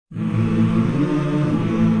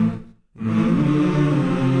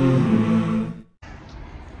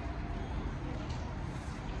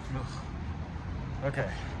Okay,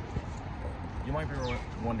 you might be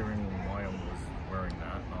wondering why I was wearing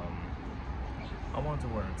that. I wanted to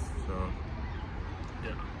wear it, so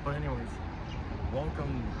yeah. But anyways,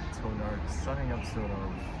 welcome to our exciting episode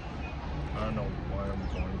of, I don't know why I'm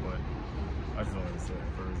going, but I just wanted to say it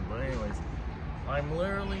first. But anyways, I'm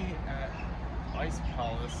literally at Ice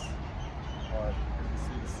Palace.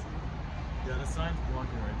 Yeah, the sign's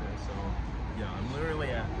blocking right there, so yeah, I'm literally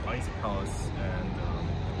at Ice Palace, and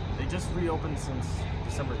they just reopened since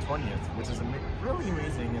December 20th, which is really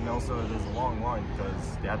amazing, and also there's a long line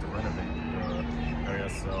because they had to renovate the area,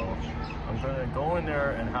 so I'm gonna go in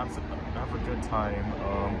there and have a good time.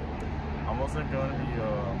 I'm also gonna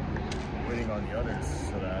be waiting on the others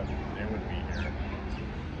so that they would be here.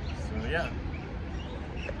 So yeah,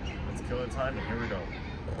 let's kill the time, and here we go.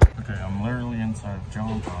 Okay, I'm literally inside of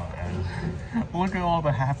Jumpa, and look at all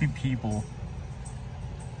the happy people.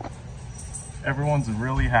 Everyone's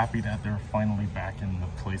really happy that they're finally back in the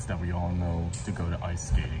place that we all know to go to ice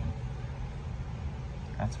skating.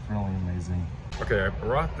 That's really amazing. Okay, I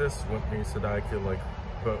brought this with me so that I could like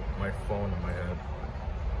put my phone in my head.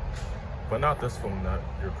 But not this phone that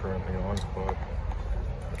you're currently on, but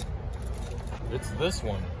it's this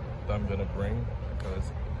one that I'm gonna bring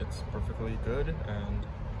because it's perfectly good, and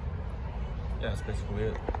yeah, that's basically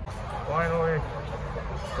it. Finally,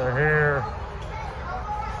 they're here.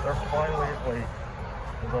 They're finally, wait,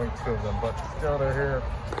 there's only two of them, but still they're here.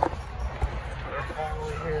 They're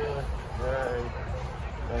finally here, yay.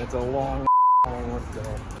 And it's a long let's go.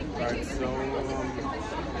 Alright, so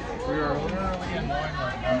we are literally in line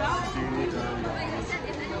right now to see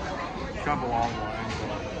kind of a long line,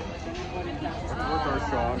 but let's work our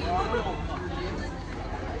shot.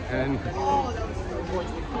 And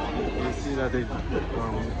you see that they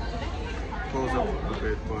close up a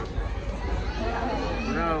bit, but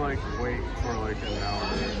we're gonna like wait for like an hour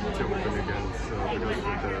to open again, so because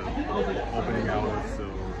of the opening hours, so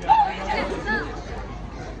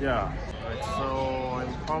yeah. Alright, so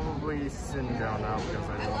I'm probably sitting down now because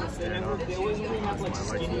I don't want to stand up because my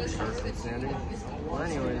legs will start from standing. But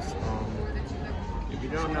anyways, if you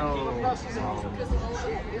don't know,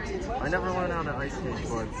 I never learned how to ice skate,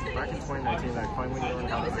 but back in 2019 I finally learned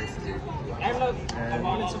how to ice skate. And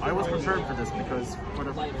I was prepared for this because for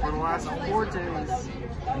the last 4 days,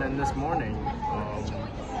 and then this morning,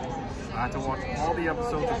 I had to watch all the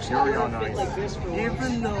episodes of Yuri on Ice,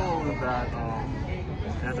 even though that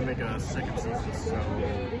they had to make a second season, so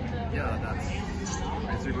yeah, that's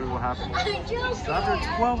basically what happened. So after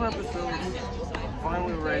 12 episodes, I'm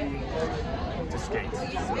finally ready to skate. So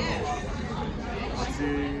let's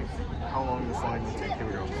see how long this line will take. Here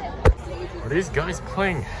we go. Are these guys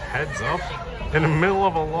playing heads up in the middle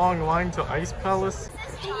of a long line to Ice Palace?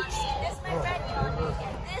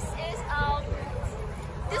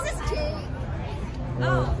 This is Jay.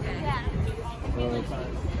 Oh, yeah.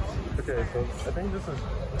 Okay, so I think this is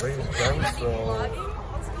Ray's friend, so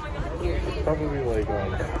it's probably like I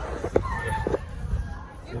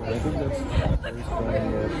think that's Ray's friend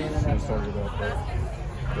that she started up with.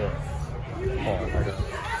 Yeah. Hold on, I got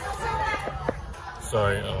it.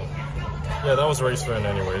 Sorry, yeah, that was Ray's friend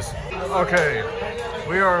anyways. Okay,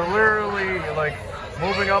 we are literally like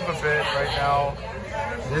moving up a bit right now.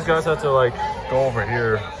 These guys have to like go over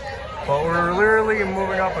here. But we're literally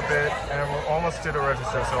moving up a bit, and we're almost to the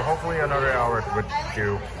register, so hopefully another hour would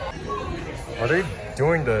do. Are they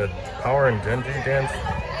doing the Power and Genji dance?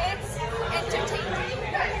 It's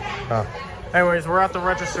entertaining. Huh. Anyways, we're at the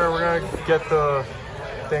register. We're gonna get the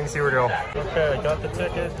things. Here we go. Okay, I got the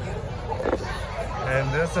ticket.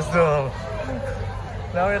 And this is the...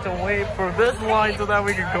 Now we have to wait for this line so that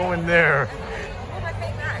we can go in there.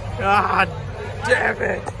 Ah, damn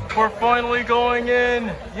it! We're finally going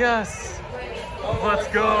in! Yes! Let's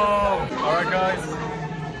go! Alright guys,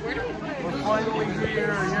 we're finally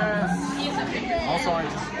here, yes! Also, I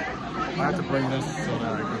had to bring this so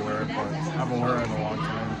that I can wear it, but I haven't worn it in a long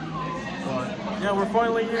time. But yeah, we're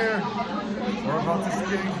finally here! We're about to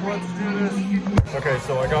skate, let's do this! Okay,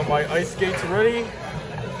 so I got my ice skates ready.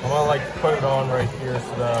 I'm gonna like put it on right here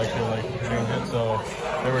so that I can like change it, so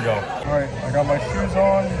there we go. Alright, I got my shoes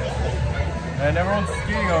on. And everyone's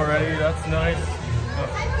skiing already, that's nice.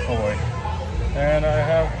 Oh wait. And I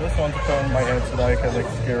have this one to put on my head so that I can like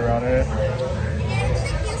ski around it.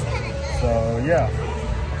 So yeah.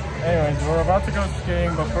 Anyways, we're about to go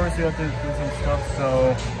skiing, but first you have to do some stuff,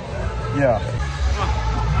 so yeah.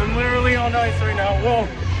 I'm literally on ice right now, whoa.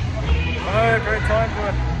 I had a great time,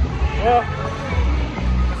 but whoa.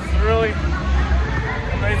 This is really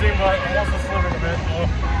amazing, but I'm also bit.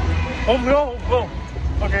 Oh no! Oh,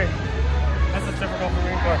 okay. This is difficult for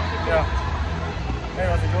me, but yeah.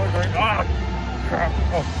 Anyways, it's really great. Ah! Crap.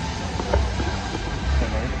 Oh.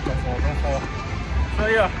 Don't fall. So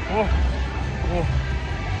yeah. Whoa. Whoa.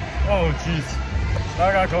 Oh, jeez. Now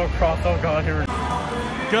I gotta go across. Oh god, here we go.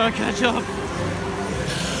 Gotta catch up.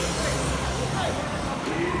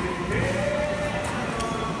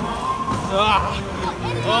 Ah!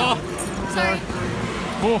 Oh! Sorry.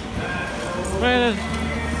 Oh! Made it!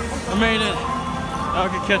 I made it! Now I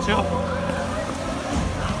can catch up.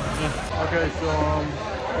 Yeah. Okay, so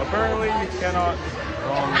apparently you cannot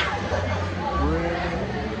bring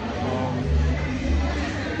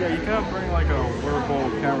you can't bring like a wearable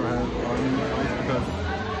camera head on you, at least because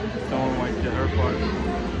someone might get hurt, but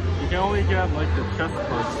you can only get like the chest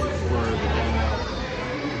parts for the camera.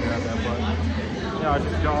 Yeah, that button. Yeah, I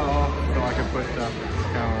just got off so I could put that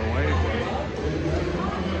camera away, but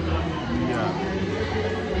yeah.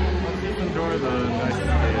 Let's just enjoy the nice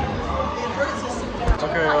day.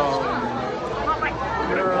 Okay,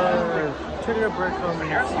 we're taking a break from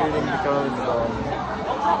skating because, I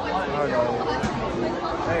don't know.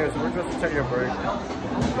 Anyways, we're just taking a break.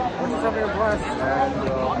 We're just having a blast, and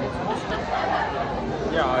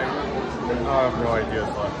yeah, I have no ideas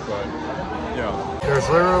left, but yeah. There's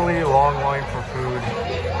literally a long line for food,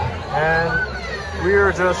 and we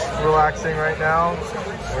are just relaxing right now.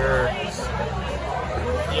 We're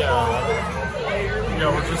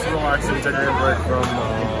just relaxing, taking a break from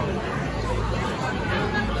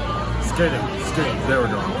skating. There we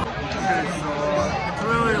go. Okay, so it's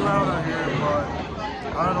really loud out here, but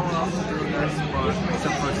I don't know what else to do next, but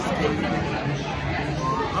except for skating.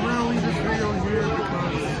 I'm gonna leave this video here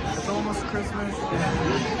because it's almost Christmas, and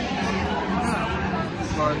yeah,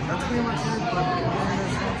 but that's pretty much it. But